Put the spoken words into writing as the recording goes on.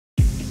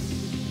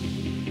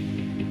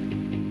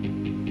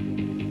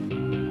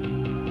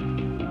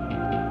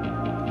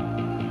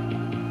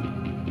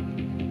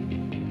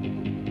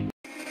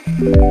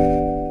Okay,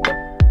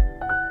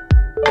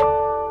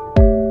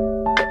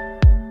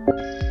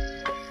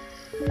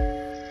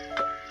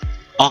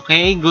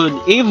 good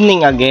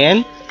evening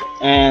again.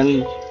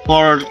 And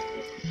for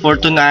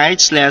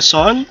tonight's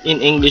lesson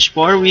in English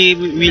 4, we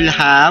will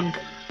have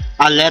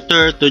a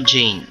letter to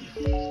Jane.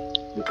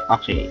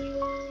 Okay.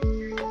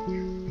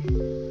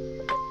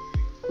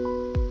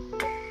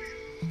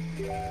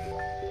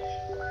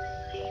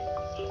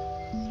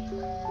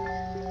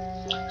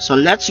 So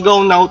let's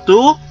go now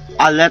to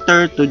a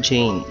letter to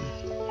Jane.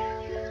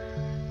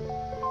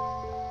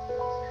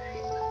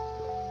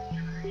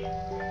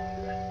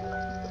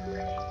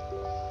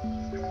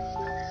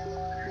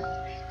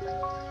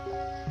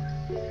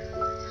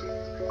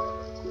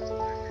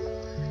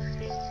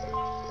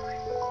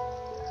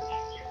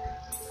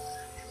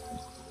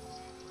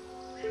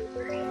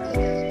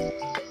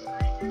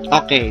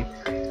 Okay,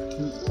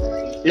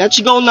 let's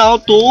go now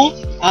to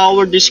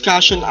our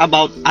discussion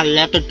about a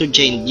letter to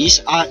Jane.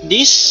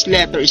 This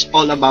letter is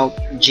all about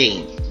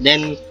Jane.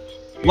 Then,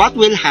 what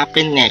will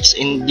happen next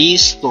in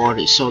this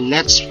story? So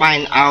let's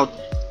find out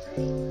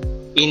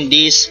in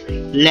this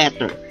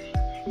letter.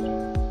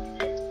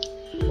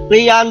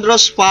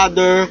 Leandro's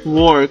father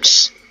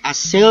works as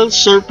sales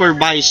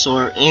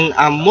supervisor in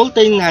a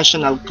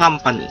multinational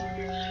company.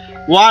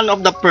 One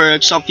of the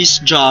perks of his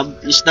job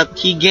is that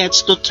he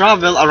gets to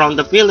travel around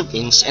the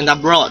Philippines and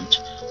abroad.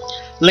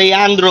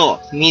 Leandro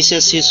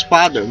misses his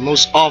father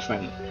most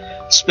often,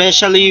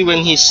 especially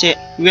when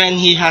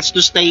he has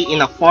to stay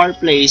in a far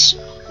place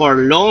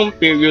for long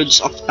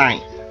periods of time.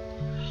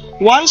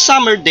 One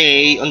summer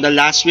day on the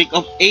last week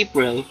of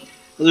April,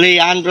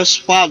 Leandro's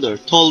father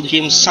told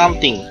him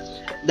something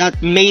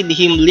that made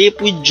him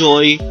leap with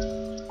joy.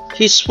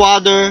 His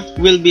father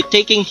will be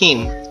taking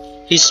him,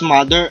 his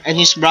mother, and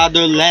his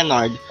brother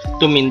Leonard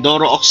to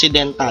Mindoro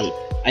Occidental.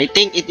 I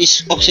think it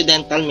is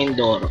Occidental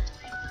Mindoro.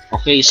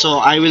 Okay, so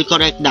I will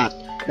correct that.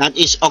 That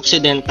is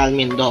Occidental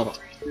Mindoro.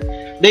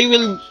 They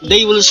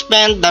will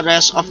spend the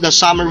rest of the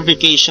summer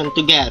vacation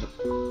together.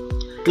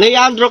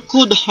 Leandro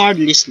could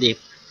hardly sleep.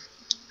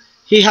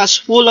 He was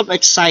full of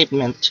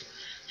excitement.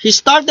 He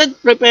started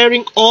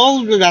preparing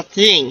all the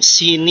things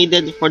he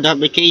needed for the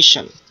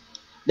vacation.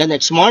 The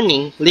next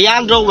morning,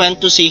 Leandro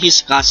went to see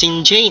his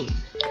cousin Jane.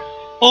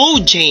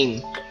 "Oh,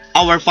 Jane,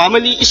 our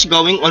family is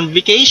going on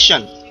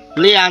vacation,"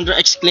 Leandro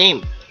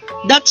exclaimed.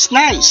 "That's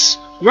nice.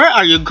 Where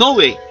are you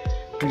going?"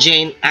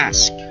 Jane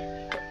asked.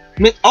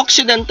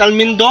 "Occidental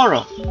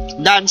Mindoro.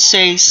 Dad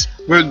says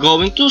we're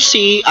going to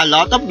see a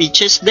lot of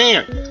beaches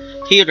there,"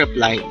 he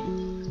replied.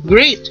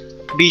 "Great.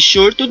 Be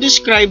sure to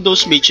describe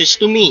those beaches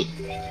to me,"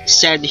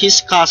 said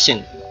his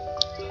cousin.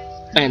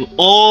 "And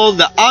all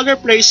the other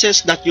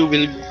places that you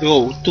will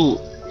go to,"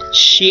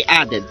 she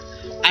added.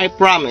 "I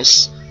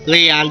promise,"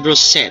 Leandro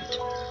said.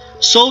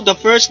 So the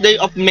first day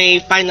of May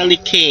finally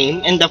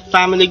came and the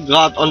family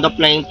got on the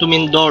plane to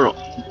Mindoro.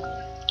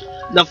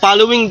 The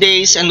following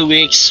days and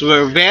weeks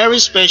were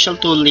very special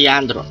to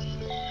Leandro.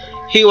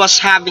 He was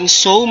having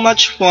so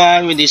much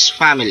fun with his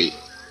family.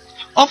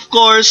 Of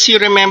course, he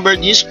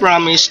remembered his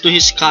promise to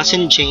his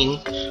cousin Jane,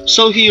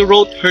 so he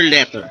wrote her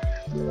letter.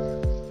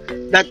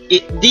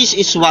 This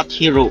is what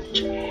he wrote.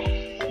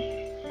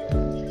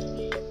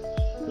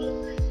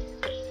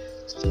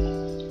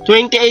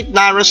 28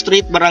 Narrow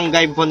Street,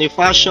 Barangay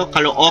Bonifacio,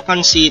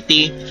 Caloocan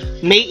City,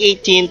 May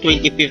 18,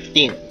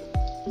 2015.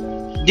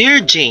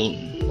 Dear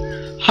Jane,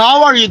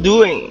 how are you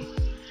doing?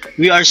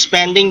 We are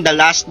spending the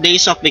last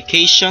days of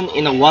vacation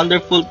in a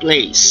wonderful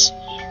place.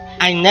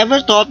 I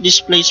never thought this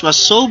place was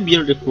so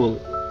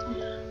beautiful.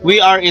 We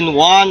are in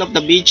one of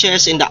the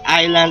beaches in the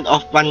island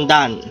of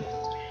Pandan,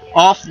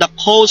 off the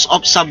coast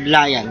of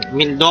Sablayan,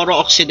 Mindoro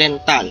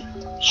Occidental.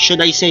 Should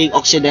I say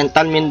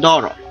Occidental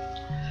Mindoro?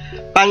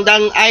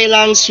 Pandan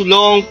Island's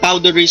long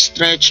powdery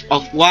stretch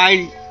of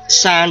wild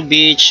sand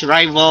beach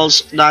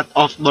rivals that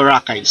of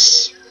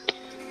Boracay's.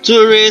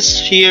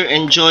 Tourists here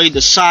enjoy the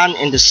sun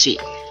and the sea.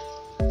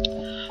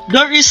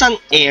 There is an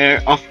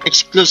air of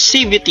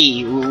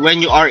exclusivity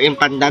when you are in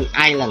Pandan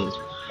Island,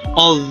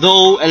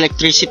 although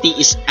electricity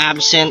is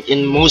absent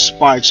in most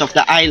parts of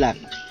the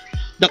island.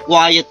 The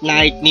quiet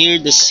night near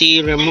the sea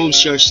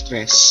removes your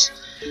stress.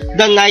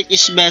 The night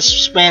is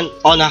best spent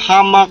on a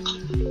hammock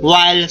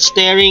while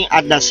staring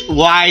at the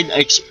wide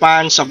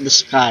expanse of the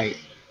sky,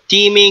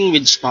 teeming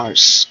with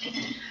stars.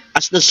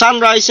 As the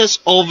sun rises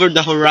over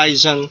the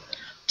horizon,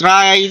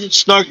 try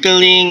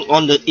snorkeling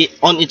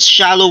on its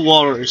shallow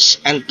waters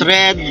and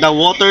tread the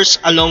waters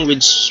along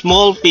with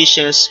small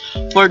fishes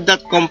for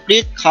that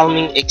complete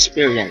calming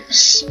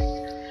experience.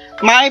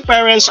 My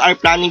parents are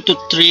planning to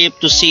trip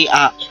to see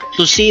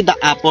the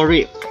Apo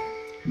Reef.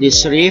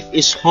 This reef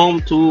is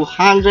home to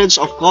hundreds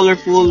of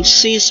colorful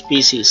sea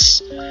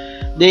species.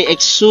 They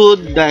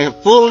exude the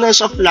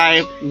fullness of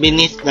life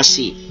beneath the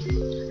sea.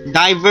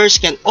 Divers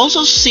can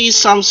also see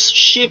some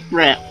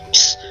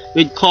shipwrecks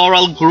with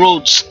coral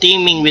groves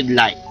teeming with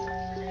life.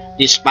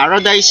 This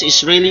paradise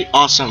is really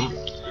awesome.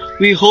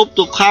 We hope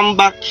to come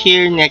back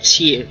here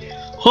next year,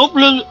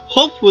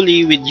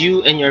 hopefully with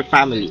you and your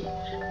family.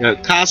 Your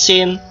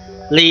cousin,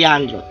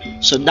 Leandro.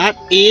 So that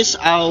is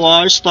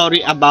our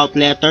story about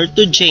letter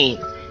to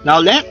Jane. Now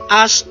let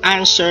us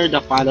answer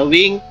the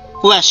following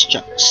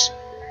questions.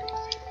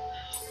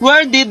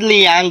 Where did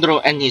Leandro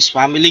and his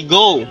family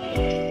go?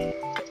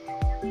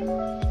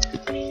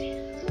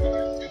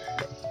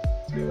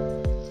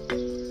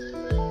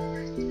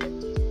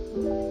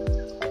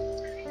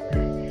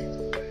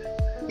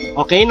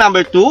 Okay,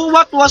 number 2,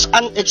 what was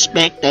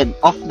unexpected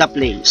of the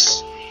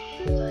place?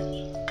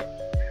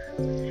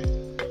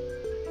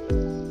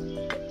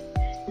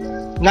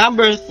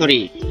 Number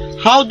 3,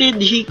 how did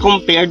he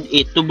compare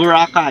it to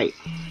Boracay?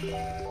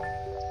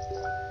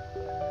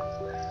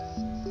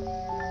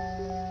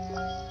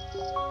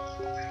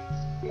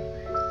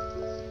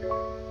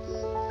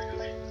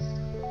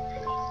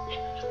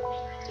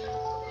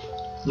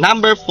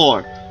 Number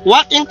 4,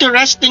 what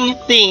interesting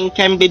thing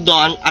can be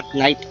done at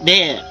night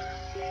there?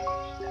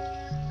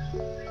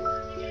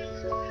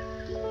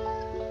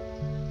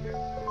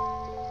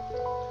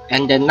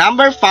 And then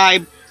number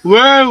 5,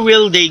 where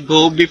will they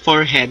go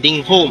before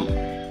heading home?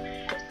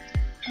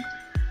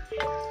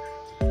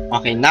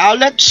 Okay, now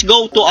let's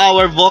go to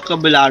our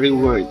vocabulary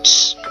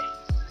words.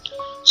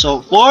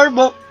 So for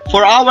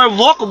our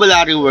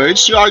vocabulary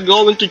words, you are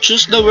going to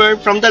choose the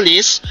word from the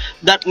list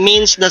that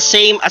means the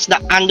same as the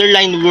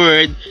underlined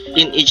word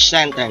in each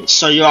sentence.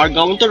 So you are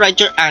going to write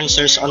your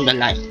answers on the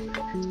line.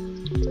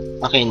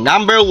 Okay,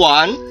 number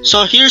 1.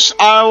 So here's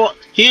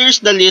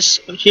the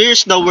list.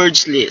 Here's the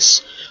words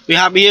list. We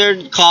have here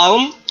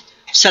calm,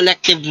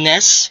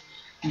 selectiveness,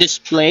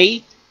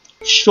 display,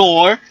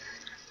 shore,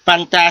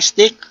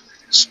 fantastic,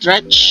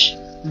 stretch,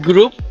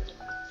 group,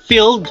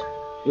 field,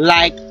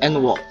 like,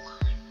 and walk.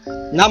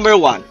 Number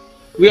 1.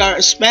 We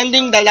are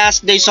spending the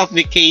last days of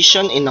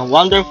vacation in a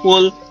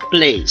wonderful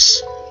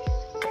place.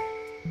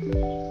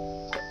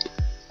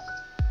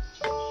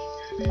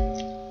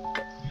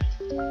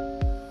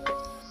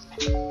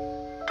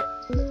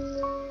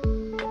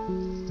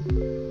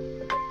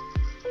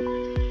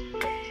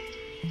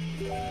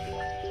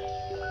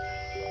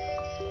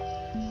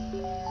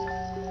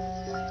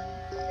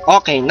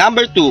 Okay,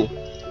 number 2.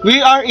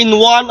 We are in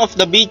one of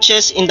the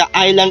beaches in the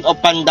island of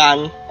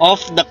Pandan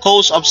off the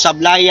coast of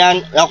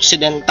Sablayan,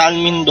 Occidental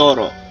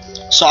Mindoro.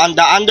 So on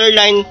the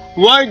underlined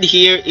word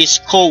here is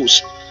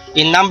coast.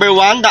 In number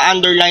 1, the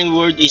underlined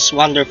word is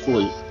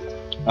wonderful.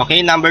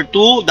 Okay, number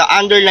 2, the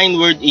underlined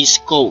word is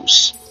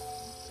coast.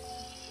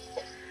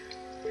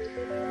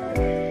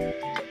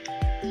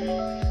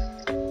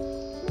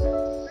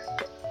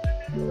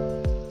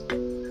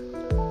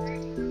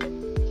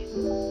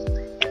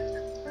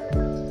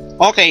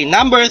 Okay,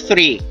 number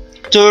 3.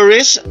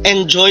 Tourists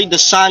enjoy the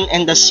sun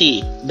and the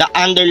sea. The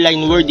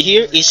underlined word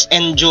here is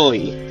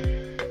enjoy.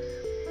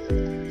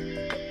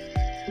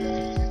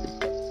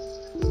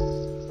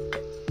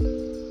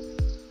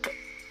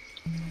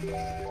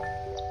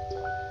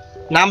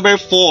 Number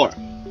 4.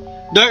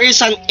 There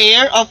is an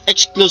air of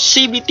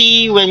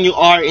exclusivity when you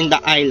are in the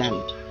island.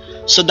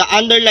 So the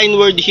underlined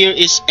word here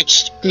is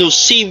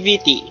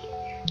exclusivity.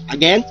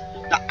 Again,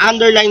 the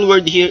underlined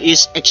word here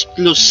is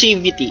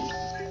exclusivity.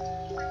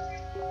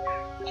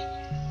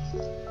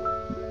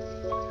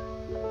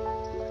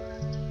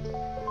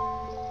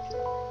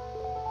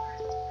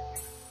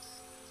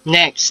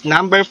 Next,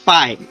 number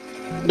 5.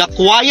 The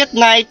quiet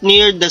night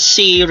near the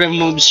sea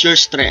removes your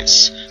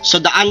stress. So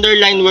the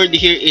underlined word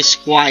here is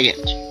quiet.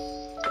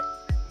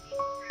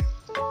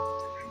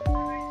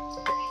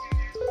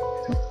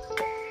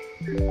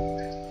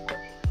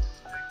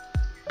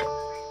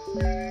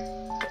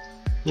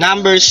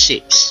 Number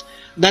 6.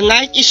 The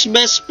night is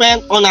best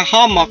spent on a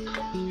hammock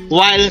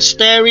while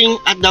staring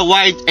at the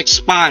wide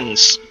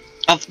expanse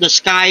of the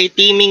sky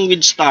teeming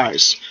with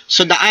stars.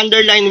 So the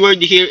underlined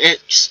word here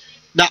is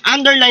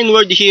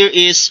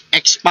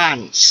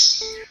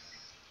expanse.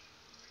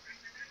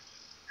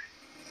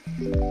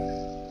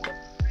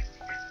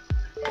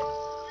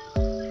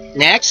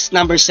 Next,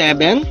 number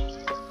 7.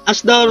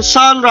 As the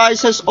sun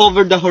rises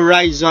over the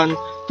horizon,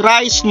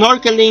 try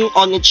snorkeling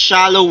on its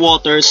shallow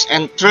waters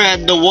and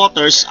tread the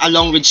waters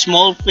along with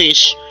small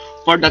fish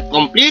for that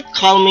complete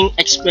calming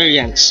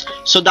experience.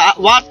 So the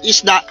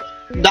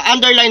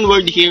underlined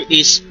word here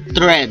is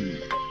tread.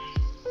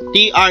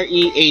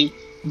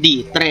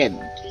 T-R-E-A-D,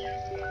 tread.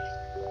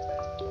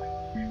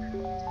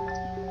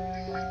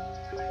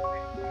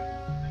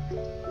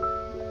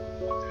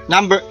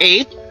 Number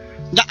 8.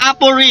 The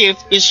Apo Reef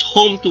is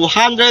home to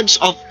hundreds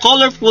of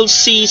colorful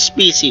sea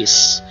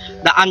species.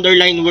 The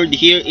underlined word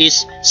here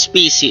is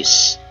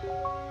species.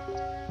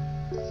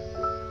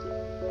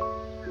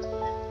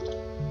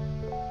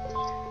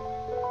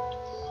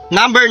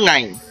 Number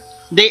 9.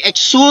 They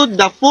exude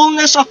the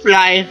fullness of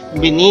life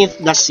beneath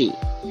the sea.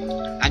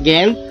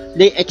 Again,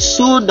 they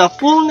exude the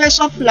fullness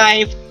of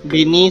life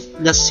beneath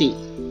the sea.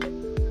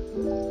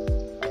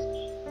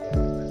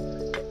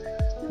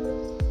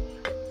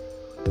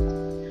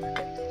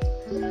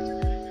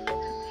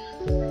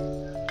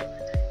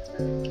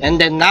 And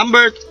then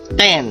number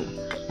 10.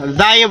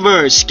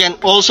 Divers can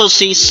also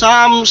see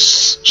some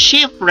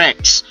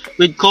shipwrecks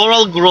with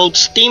coral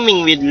groves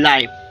teeming with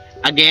life.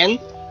 Again,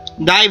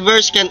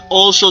 Divers can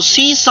also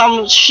see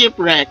some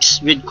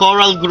shipwrecks with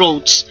coral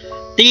growths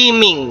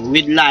teeming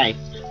with life.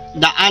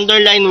 The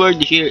underlined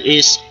word here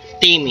is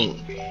teeming.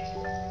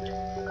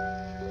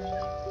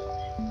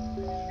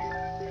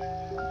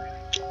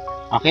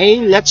 Okay,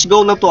 let's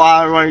go now to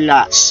our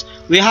last.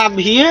 We have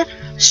here,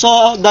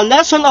 so the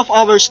lesson of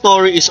our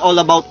story is all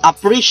about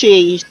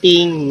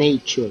appreciating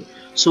nature.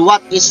 So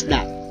what is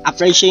that?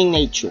 Appreciating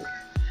nature.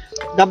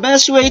 The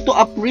best way to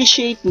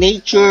appreciate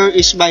nature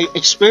is by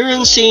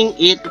experiencing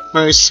it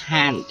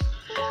firsthand.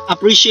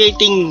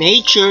 Appreciating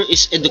nature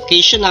is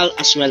educational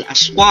as well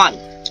as fun.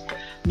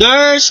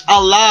 There's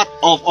a lot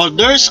of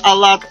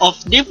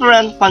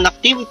different fun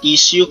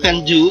activities you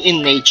can do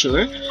in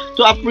nature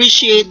to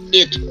appreciate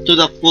it to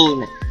the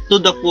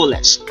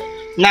fullest.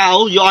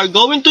 Now, you are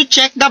going to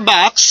check the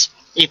box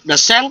if the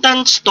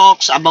sentence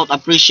talks about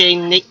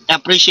appreciating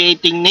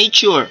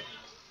nature.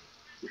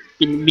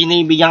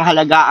 Binibigyang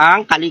halaga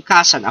ang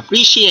kalikasan.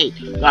 Appreciate.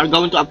 You are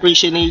going to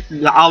appreciate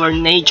our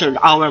nature,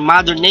 our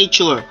mother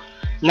nature.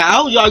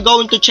 Now, you are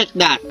going to check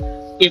that.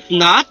 If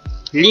not,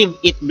 leave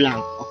it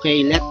blank.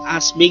 Okay, let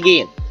us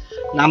begin.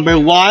 Number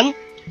 1,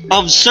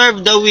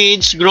 observe the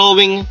weeds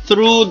growing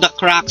through the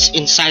cracks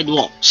in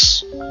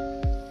sidewalks.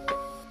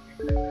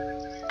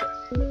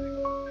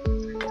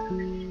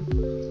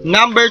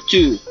 Number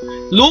 2,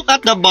 look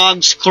at the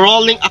bugs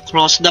crawling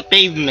across the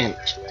pavement.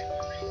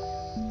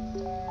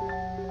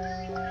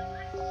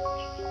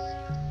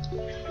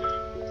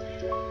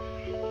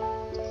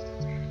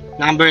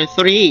 Number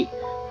 3,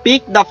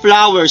 pick the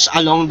flowers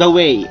along the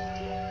way.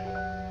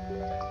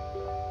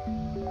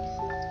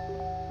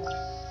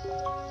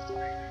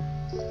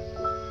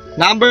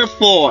 Number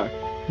 4,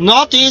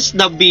 notice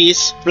the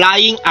bees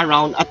flying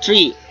around a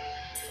tree.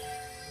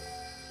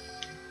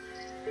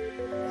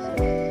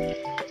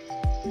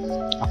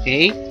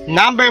 Okay.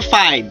 Number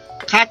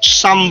 5, catch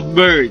some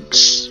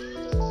birds.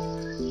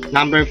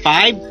 Number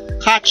 5,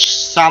 catch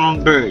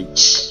some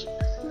birds.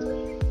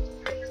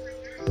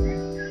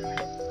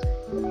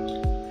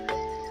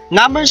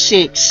 Number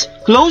 6,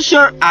 close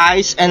your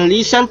eyes and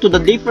listen to the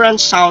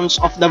different sounds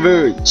of the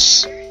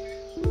birds.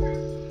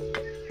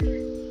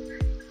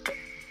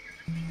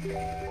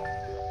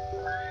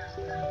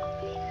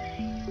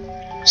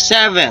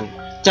 Seven,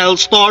 tell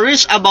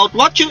stories about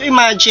what you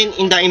imagine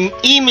in the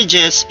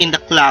images in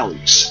the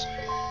clouds.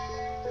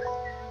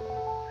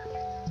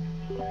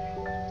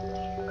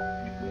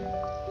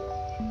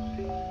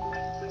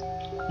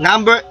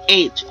 Number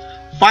 8,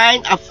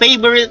 find a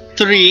favorite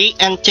tree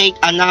and take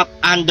a nap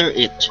under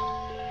it.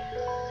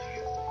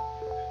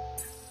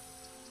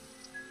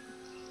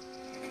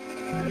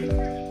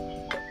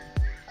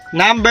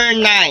 Number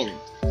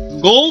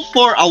 9, go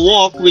for a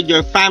walk with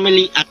your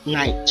family at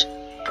night.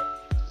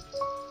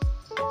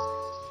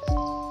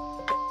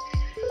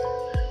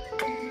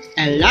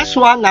 And last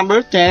one,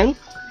 number 10,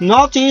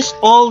 notice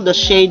all the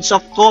shades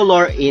of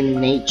color in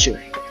nature.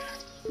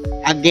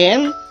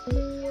 Again,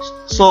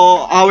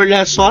 so our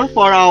lesson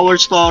for our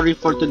story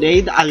for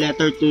today, A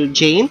Letter to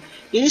Jane,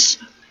 is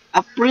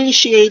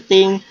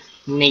appreciating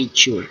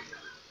nature.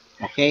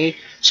 Okay,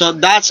 so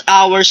that's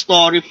our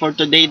story for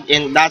today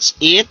and that's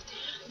it.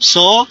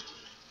 So,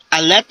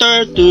 A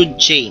Letter to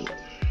Jane.